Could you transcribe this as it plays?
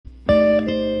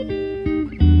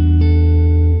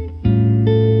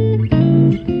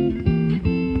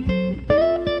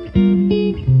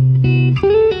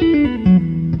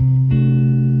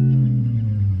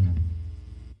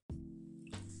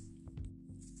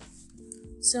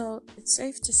So it's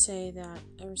safe to say that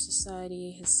our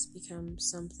society has become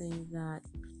something that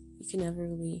you can never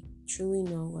really truly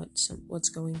know what's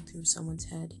going through someone's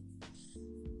head.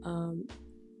 Um,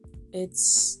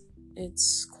 it's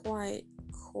quite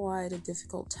a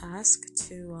difficult task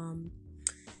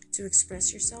to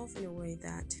express yourself in a way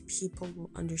that people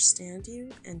will understand you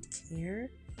and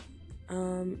care.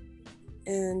 Um,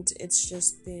 and it's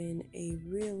just been a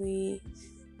really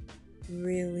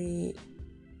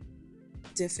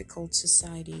difficult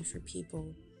society for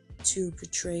people to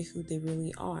portray who they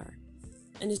really are.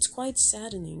 And it's quite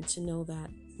saddening to know that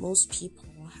most people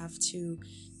have to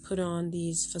put on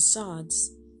these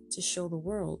facades to show the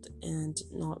world and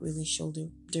not really show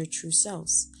their true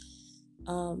selves.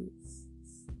 Um,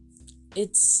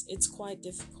 it's quite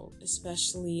difficult,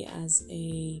 especially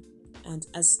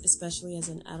especially as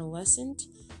an adolescent,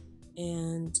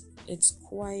 and it's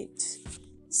quite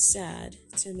sad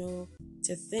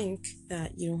to think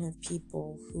that you don't have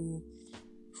people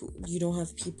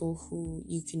who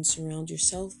you can surround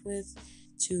yourself with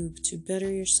to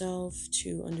better yourself,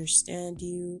 to understand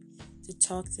you, to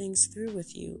talk things through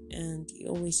with you, and you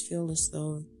always feel as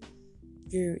though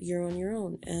you're on your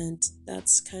own. And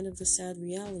that's kind of the sad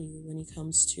reality when it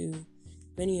comes to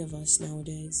many of us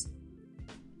nowadays.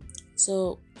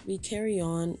 So we carry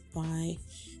on by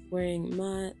wearing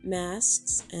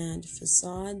masks and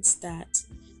facades that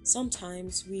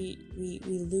sometimes we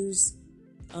lose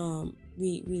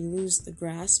we lose the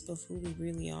grasp of who we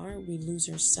really are. We lose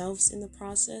ourselves in the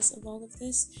process of all of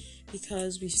this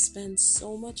because we spend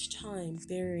so much time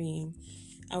burying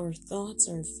our thoughts,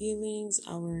 our feelings,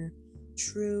 our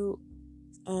true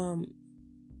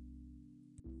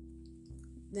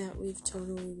that we've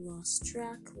totally lost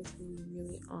track with who we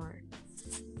really are.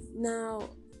 Now,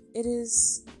 it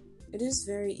is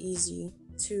very easy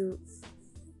to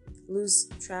lose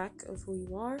track of who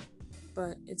you are,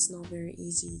 but it's not very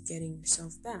easy getting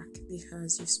yourself back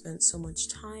because you've spent so much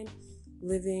time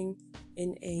living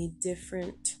in a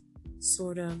different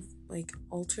sort of like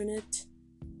alternate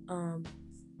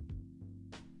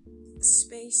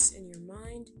space in your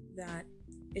mind that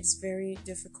it's very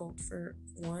difficult for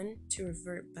one to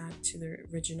revert back to their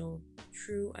original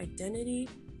true identity.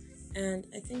 And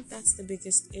I think that's the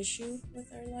biggest issue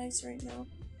with our lives right now,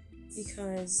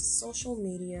 because social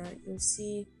media, you'll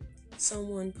see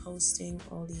someone posting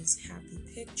all these happy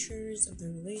pictures of their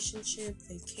relationship,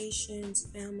 vacations,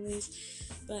 families,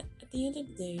 but at the end of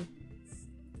the day,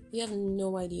 we have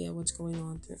no idea what's going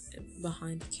on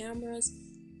behind the cameras.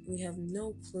 We have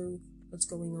no clue what's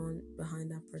going on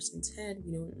behind that person's head.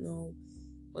 We don't know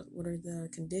what are the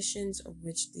conditions of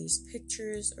which these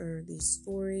pictures or these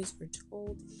stories were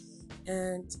told.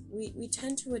 And we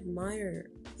tend to admire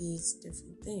these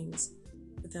different things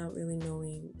without really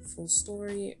knowing the full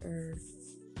story or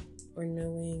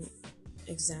knowing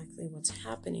exactly what's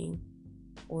happening,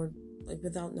 or like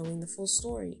without knowing the full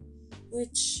story,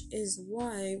 which is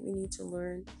why we need to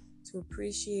learn to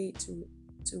appreciate,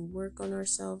 to work on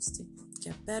ourselves, to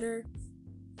get better,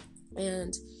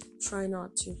 and try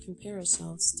not to compare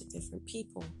ourselves to different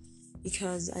people,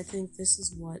 because I think this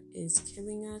is what is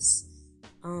killing us.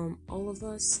 All of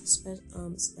us,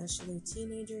 especially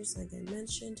teenagers, like I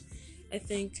mentioned. I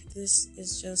think this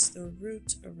is just the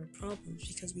root of our problems,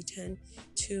 because we tend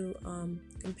to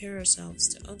compare ourselves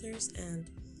to others, and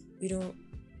we don't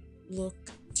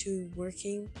look to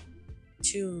working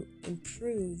to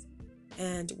improve.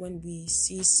 And when we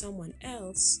see someone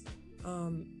else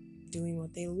doing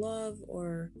what they love,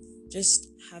 or just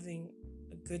having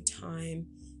a good time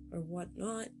or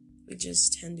whatnot, we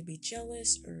just tend to be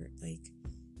jealous, or we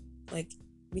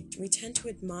tend to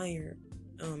admire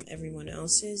everyone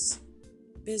else's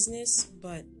business,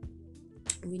 but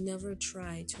we never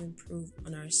try to improve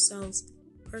on ourselves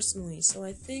personally. So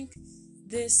I think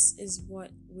this is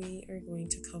what we are going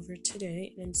to cover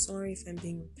today, and I'm sorry if I'm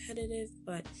being repetitive,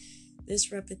 but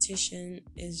this repetition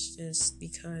is just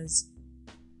because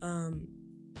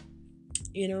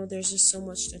there's just so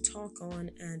much to talk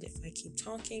on, and if I keep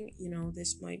talking,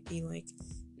 this might be like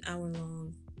an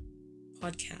hour-long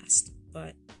podcast.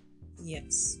 But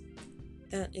yes,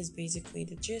 that is basically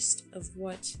the gist of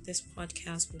what this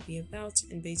podcast will be about,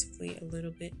 and basically a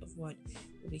little bit of what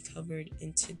will be covered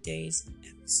in today's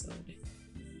episode.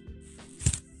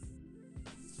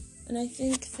 And I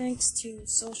think thanks to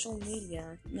social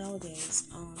media nowadays,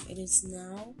 it is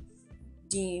now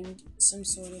deemed some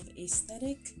sort of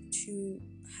aesthetic to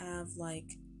have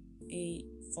like a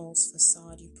false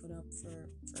facade you put up for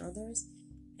others.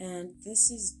 And this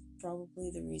is probably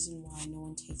the reason why no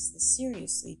one takes this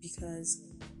seriously, because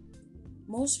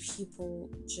most people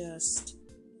just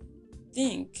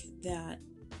think that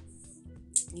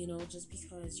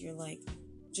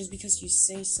just because you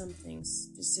say something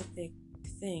specific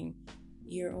thing,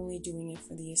 you're only doing it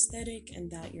for the aesthetic, and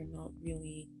that you're not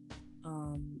really,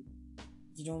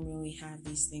 you don't really have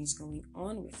these things going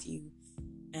on with you.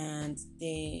 And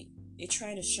they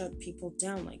try to shut people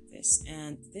down like this.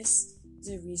 And this is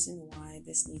a reason why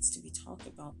this needs to be talked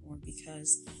about more,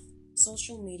 because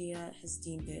social media has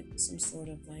deemed it some sort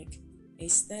of like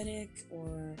aesthetic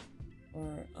or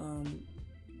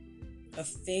a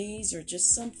phase, or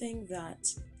just something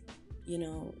that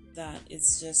that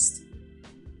it's just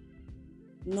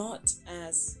not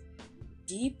as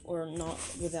deep, or not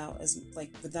without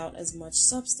as much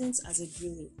substance as it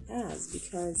really has,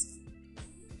 because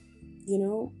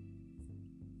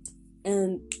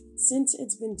and since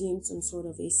it's been deemed some sort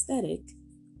of aesthetic,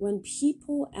 when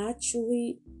people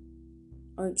actually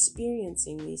are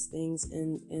experiencing these things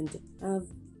and have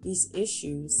these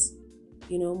issues,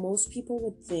 most people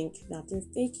would think that they're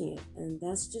faking it, and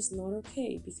that's just not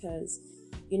okay, because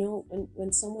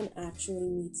when someone actually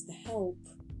needs the help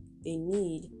they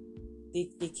need,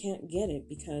 they can't get it,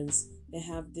 because they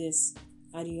have this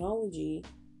ideology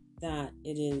that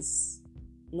it is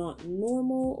not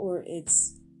normal, or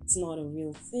it's not a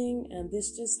real thing. And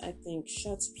this just, I think,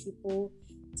 shuts people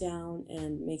down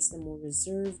and makes them more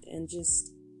reserved and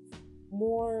just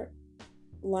more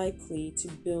likely to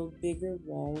build bigger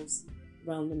walls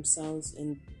around themselves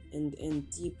and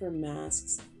deeper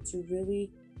masks to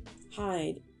really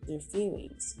hide their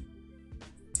feelings.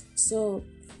 So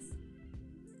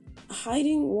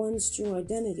hiding one's true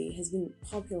identity has been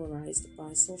popularized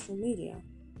by social media,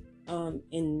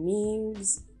 in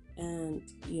memes and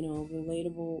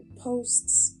relatable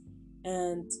posts,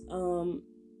 and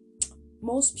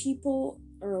most people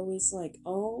are always like,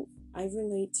 oh, I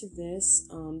relate to this,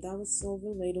 that was so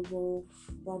relatable,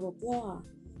 blah blah blah.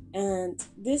 And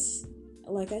this,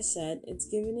 like I said, it's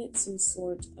given it some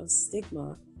sort of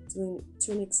stigma to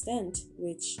an extent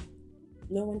which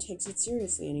no one takes it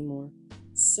seriously anymore.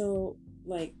 So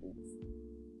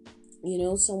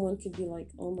someone could be like,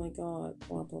 oh my god,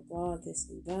 blah blah blah, this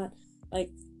and that,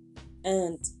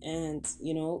 and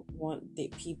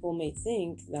people may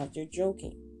think that they're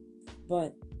joking,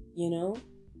 but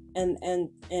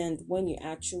and when you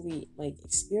actually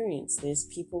experience this,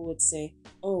 people would say,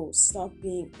 oh, stop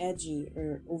being edgy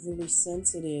or overly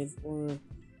sensitive, or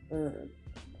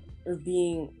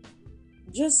being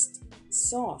just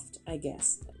soft, I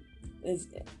guess, if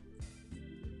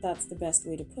that's the best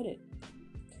way to put it,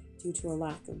 due to a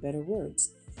lack of better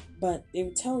words. But they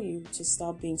would tell you to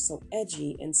stop being so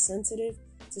edgy and sensitive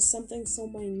to something so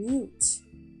minute.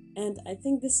 And I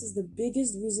think this is the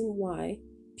biggest reason why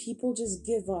people just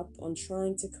give up on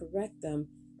trying to correct them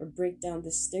or break down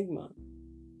the stigma.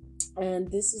 And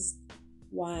this is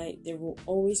why there will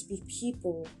always be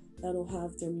people that will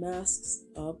have their masks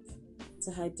up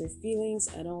to hide their feelings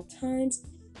at all times.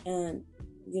 And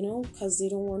because they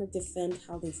don't want to defend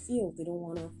how they feel, they don't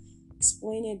want to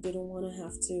explain it, they don't want to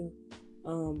have to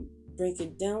break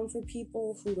it down for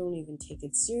people who don't even take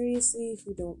it seriously,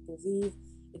 who don't believe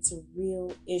it's a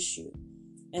real issue.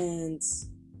 And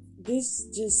this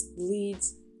just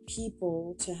leads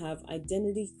people to have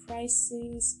identity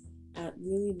crises at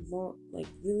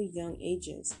really young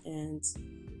ages. And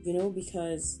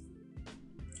because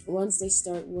once they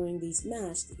start wearing these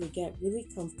masks, they get really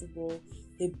comfortable.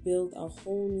 They build a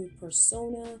whole new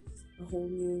persona, a whole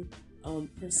new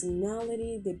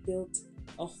personality. They built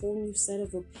a whole new set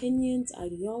of opinions,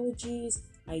 ideologies,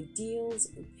 ideals,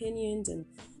 opinions, and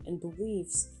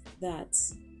beliefs that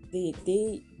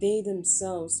they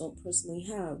themselves don't personally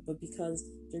have, but because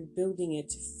they're building it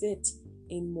to fit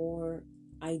a more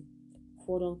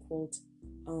quote unquote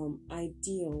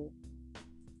ideal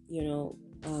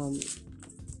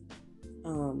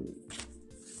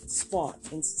spot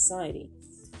in society.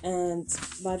 And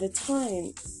by the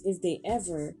time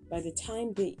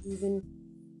they even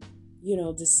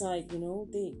decide, they will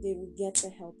get the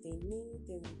help they need,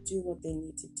 they will do what they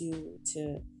need to do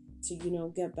to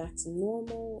get back to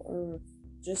normal, or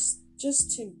just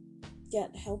to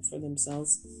get help for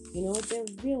themselves, they'll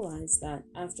realize that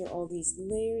after all these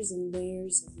layers and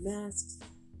layers of masks,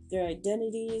 their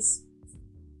identities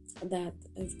that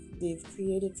they've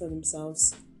created for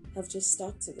themselves have just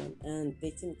stuck to them, and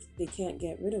they can't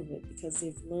get rid of it, because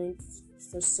they've learned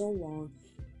for so long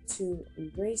to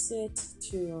embrace it,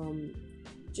 to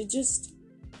just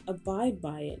abide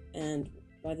by it. And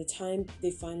by the time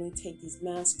they finally take these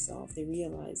masks off, they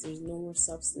realize there's no more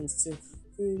substance to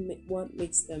what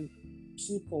makes them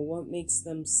people, what makes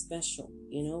them special,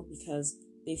 because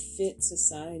they fit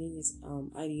society's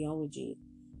ideology.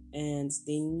 and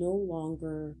they no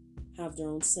longer have their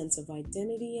own sense of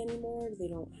identity anymore. They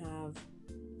don't have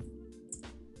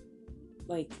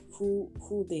like who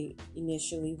they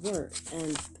initially were.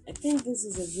 And I think this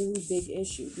is a really big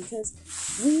issue, because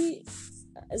we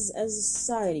as a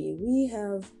society, we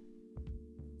have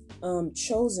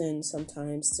chosen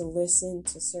sometimes to listen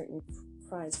to certain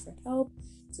cries for help,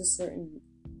 to certain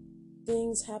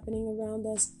things happening around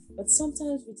us, but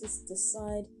sometimes we just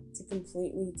decide to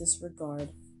completely disregard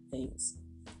things.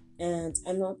 And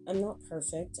I'm not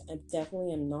perfect. I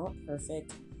definitely am not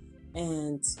perfect.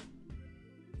 And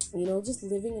just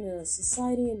living in a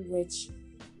society in which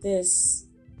this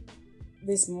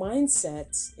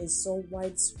mindset is so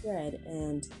widespread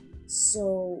and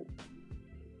so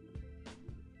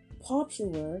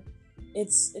popular,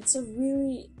 it's a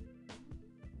really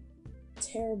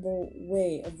terrible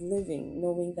way of living,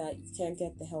 knowing that you can't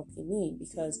get the help you need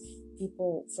because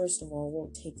people, first of all,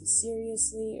 won't take you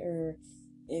seriously, or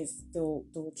if they'll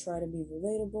try to be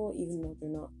relatable even though they're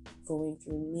not going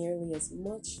through nearly as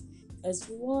much as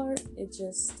you are. It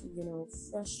just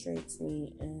frustrates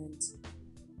me, and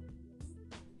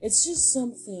it's just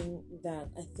something that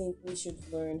I think we should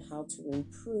learn how to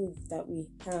improve, that we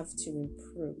have to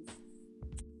improve.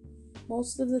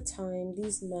 Most of the time,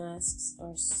 these masks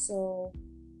are so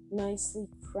nicely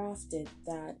crafted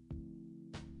that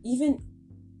even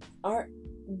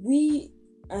we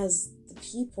as the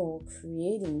people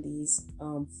creating these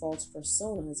false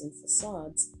personas and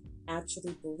facades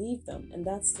actually believe them. And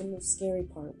that's the most scary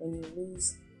part, when you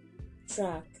lose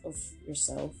track of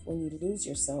yourself, when you lose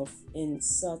yourself in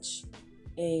such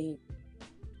a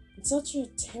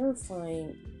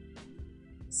terrifying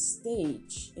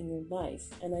stage in your life.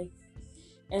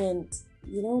 And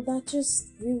that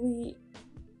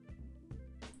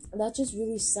just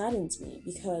really saddens me,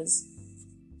 because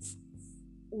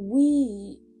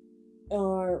we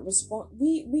are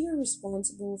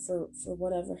responsible for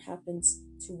whatever happens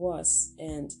to us,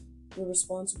 and we're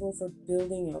responsible for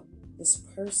building up this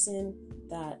person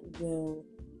that will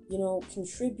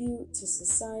contribute to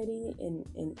society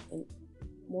in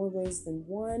more ways than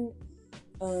one.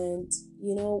 And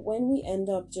when we end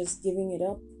up just giving it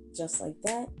up just like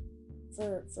that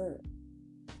for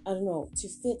I don't know, to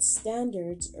fit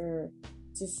standards or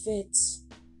to fit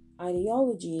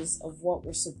ideologies of what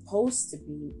we're supposed to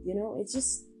be, it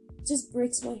just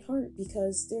breaks my heart,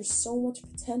 because there's so much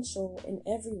potential in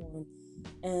everyone,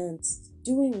 and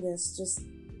doing this just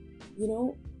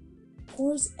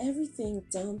pours everything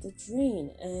down the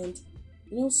drain, and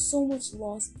so much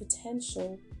lost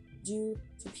potential due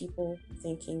to people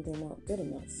thinking they're not good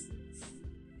enough.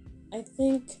 I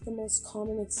think the most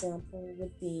common example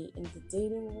would be in the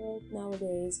dating world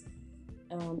nowadays,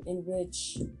 in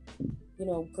which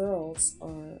girls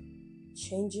are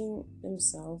changing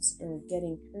themselves or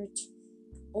getting hurt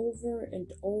over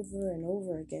and over and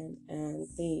over again, and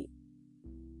they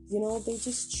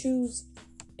just choose,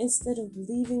 instead of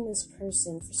leaving this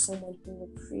person for someone who will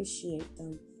appreciate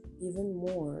them even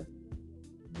more,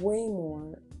 way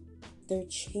more, they're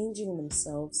changing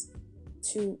themselves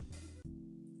to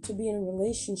be in a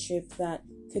relationship that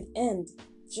could end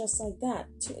just like that,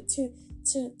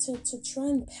 to try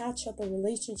and patch up a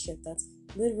relationship that's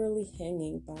literally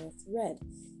hanging by a thread.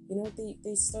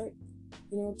 They start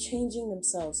changing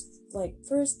themselves. Like,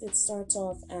 first it starts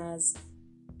off as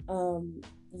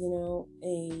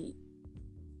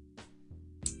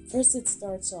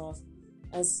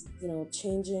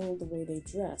changing the way they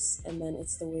dress, and then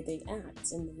it's the way they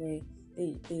act, and the way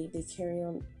they carry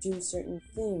on, do certain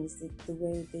things, the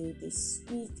way they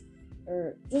speak,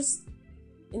 or just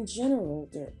in general,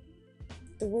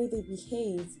 the way they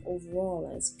behave overall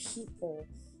as people,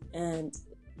 and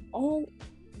all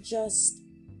just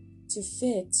to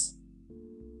fit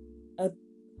a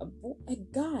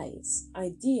guy's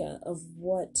idea of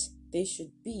what they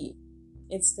should be,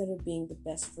 instead of being the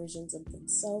best versions of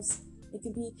themselves it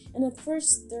could be. And at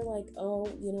first they're like, oh,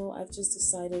 I've just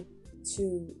decided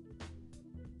to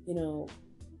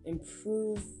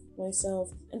improve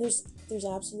myself, and there's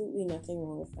absolutely nothing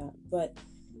wrong with that. But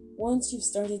once you've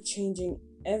started changing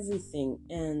everything,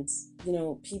 and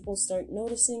people start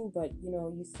noticing, but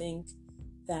you think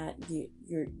that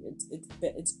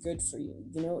it's good for you,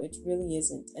 it really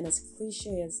isn't. And as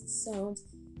cliche as it sounds,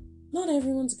 not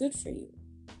everyone's good for you.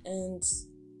 And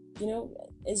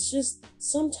it's just,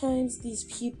 sometimes these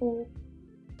people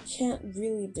can't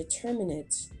really determine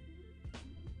it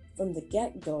from the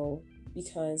get-go,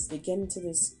 because they get into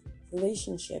this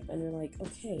relationship and they're like,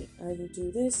 okay, I will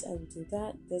do this, I will do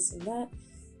that, this and that,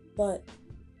 but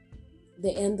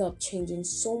they end up changing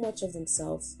so much of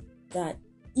themselves that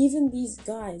even these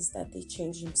guys that they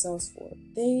change themselves for,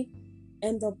 they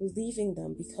end up leaving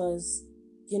them because,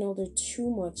 they're too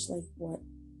much like what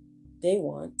they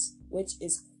want, which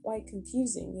is quite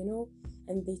confusing.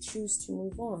 And they choose to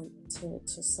move on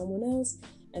to someone else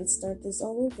and start this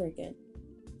all over again.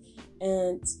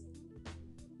 And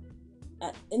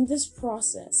in this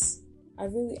process, I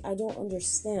don't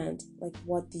understand like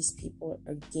what these people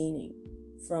are gaining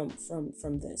from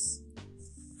this.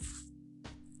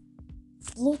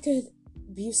 Look at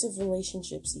abusive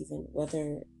relationships, even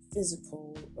whether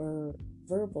physical or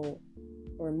verbal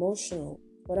or emotional,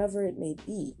 whatever it may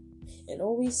be. It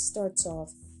always starts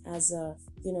off as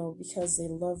because they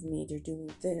love me, they're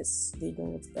doing this, they know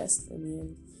what's best for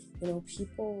me. And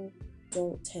people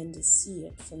don't tend to see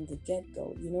it from the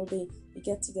get-go. They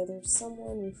get together with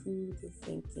someone who they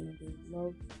think they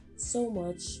love so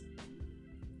much,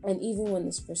 and even when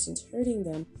this person's hurting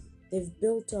them, they've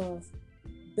built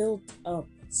up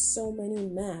so many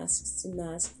masks to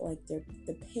mask like the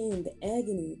pain, the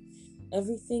agony,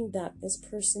 everything that this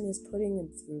person is putting them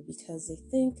through, because they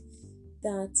think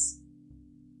that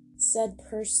said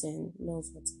person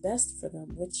knows what's best for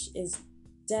them, which is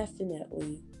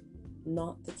definitely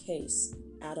not the case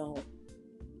at all.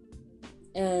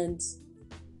 And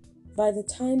by the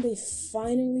time they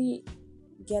finally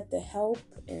get the help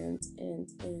and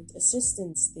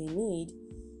assistance they need,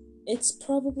 it's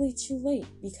probably too late,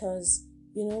 because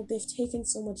they've taken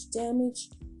so much damage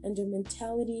and their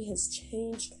mentality has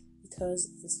changed because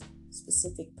of this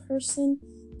specific person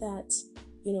that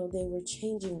they were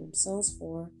changing themselves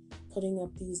for, putting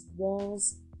up these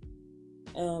walls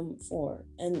for.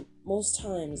 And most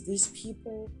times these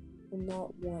people will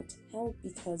not want help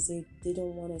because they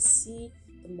don't want to see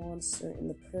the monster in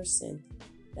the person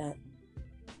that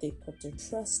they put their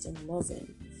trust and love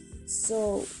in.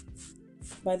 So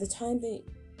by the time they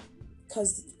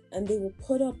will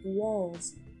put up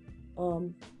walls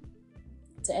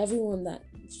to everyone that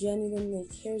genuinely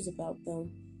cares about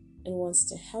them and wants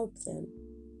to help them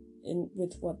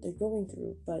with what they're going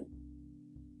through, but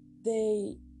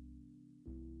they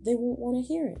won't want to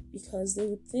hear it, because they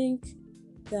would think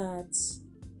that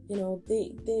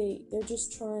they're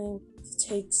just trying to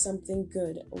take something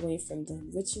good away from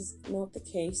them, which is not the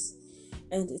case.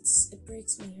 And it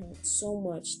breaks my heart so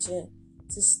much to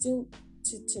still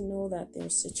to know that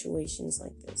there's situations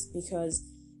like this, because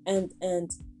and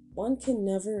one can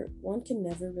never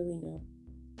really know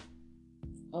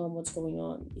what's going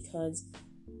on, because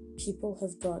people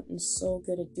have gotten so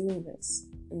good at doing this,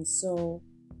 and so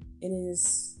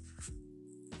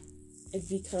it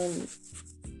becomes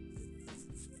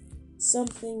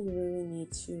something you really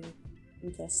need to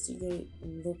investigate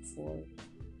and look for,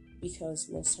 because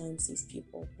most times these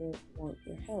people won't want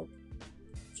your help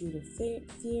due to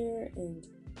fear and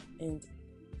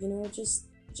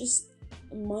just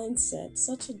a mindset,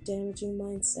 such a damaging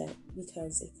mindset,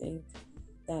 because they think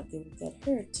that they will get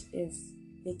hurt if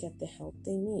they get the help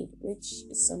they need, which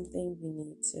is something we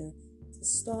need to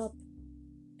stop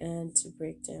and to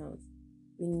break down.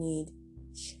 We need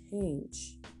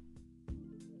change,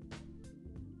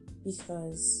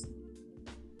 because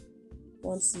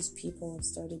once these people have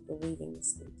started believing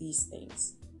these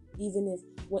things,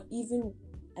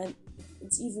 and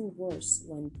it's even worse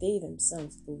when they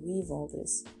themselves believe all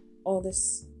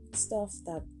this stuff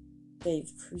that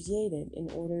they've created in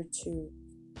order to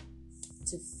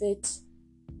fit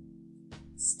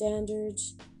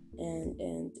standards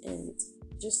and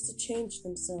just to change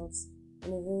themselves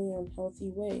in a really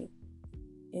unhealthy way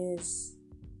is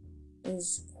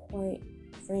quite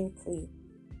frankly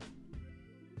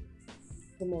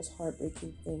the most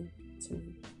heartbreaking thing to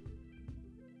me.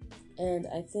 And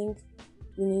I think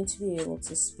we need to be able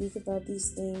to speak about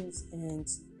these things, and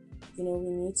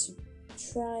we need to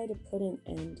try to put an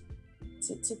end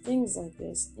to things like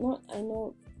this. I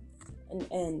know an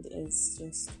end is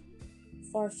just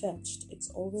far-fetched.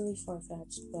 It's overly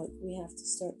far-fetched, but we have to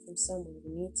start from somewhere.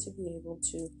 We need to be able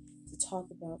to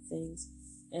talk about things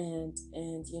and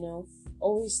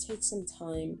always take some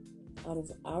time out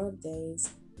of our days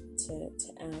to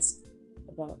ask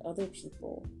about other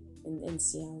people and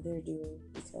see how they're doing,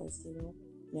 because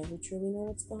never truly know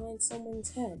what's behind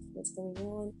someone's head, what's going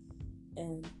on,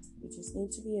 and we just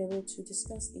need to be able to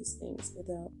discuss these things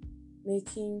without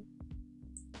making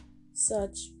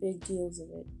such big deals of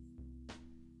it.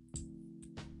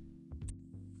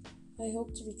 I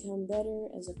hope to become better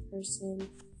as a person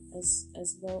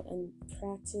as well, and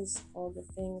practice all the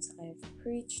things I have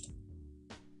preached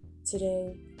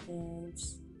today, and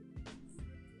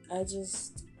I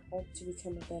just hope to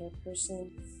become a better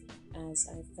person as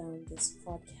I found this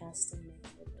podcasting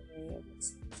method a way of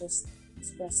just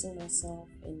expressing myself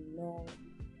in no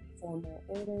formal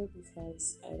order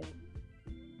because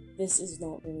this is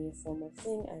not really a formal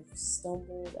thing. I've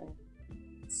stumbled,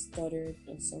 I've stuttered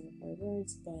in some of my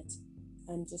words, but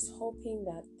I'm just hoping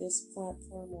that this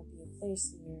platform will be a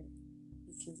place where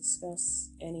we can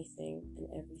discuss anything and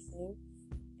everything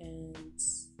and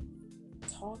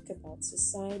talk about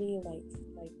society like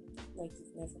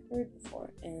you've never heard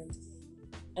before. And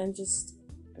I'm just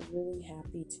really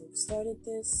happy to have started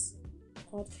this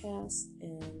podcast,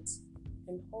 and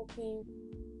I'm hoping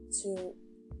to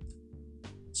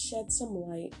shed some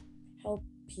light, help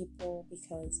people,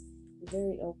 because I'm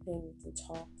very open to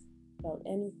talk about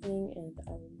anything, and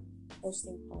I'm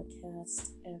hosting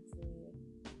podcasts every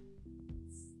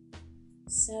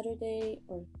Saturday,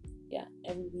 or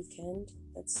every weekend,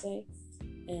 let's say.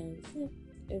 And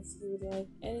if you would like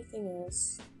anything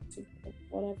else,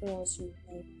 whatever else you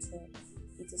would like to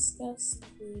be discussed,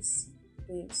 please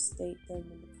state them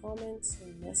in the comments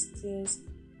and messages.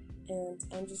 And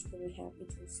I'm just really happy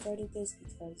to have started this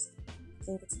because I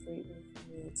think it's a great way for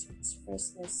me to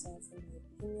express myself and my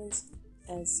opinions,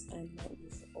 as I'm not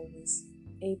usually always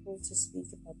able to speak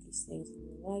about these things in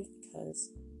real life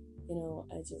because,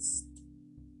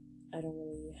 I don't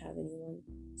really have anyone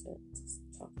to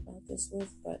talk about this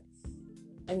with. But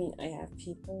I mean, I have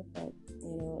people, but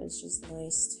it's just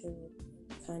nice to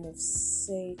kind of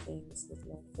say things with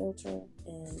no filter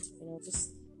and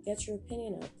just get your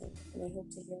opinion out there. And I hope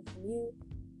to hear from you,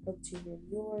 hope to hear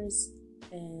yours,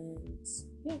 and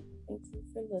thank you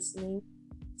for listening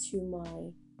to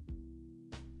my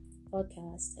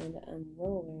podcast. And I'm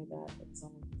well aware that it's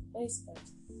all over the place, but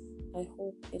I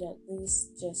hope it at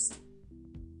least just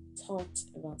talked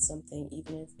about something,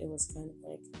 even if it was kind of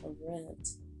like a rant.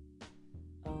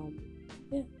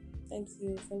 Thank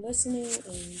you for listening, and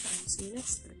I'll see you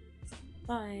next time.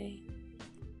 Bye.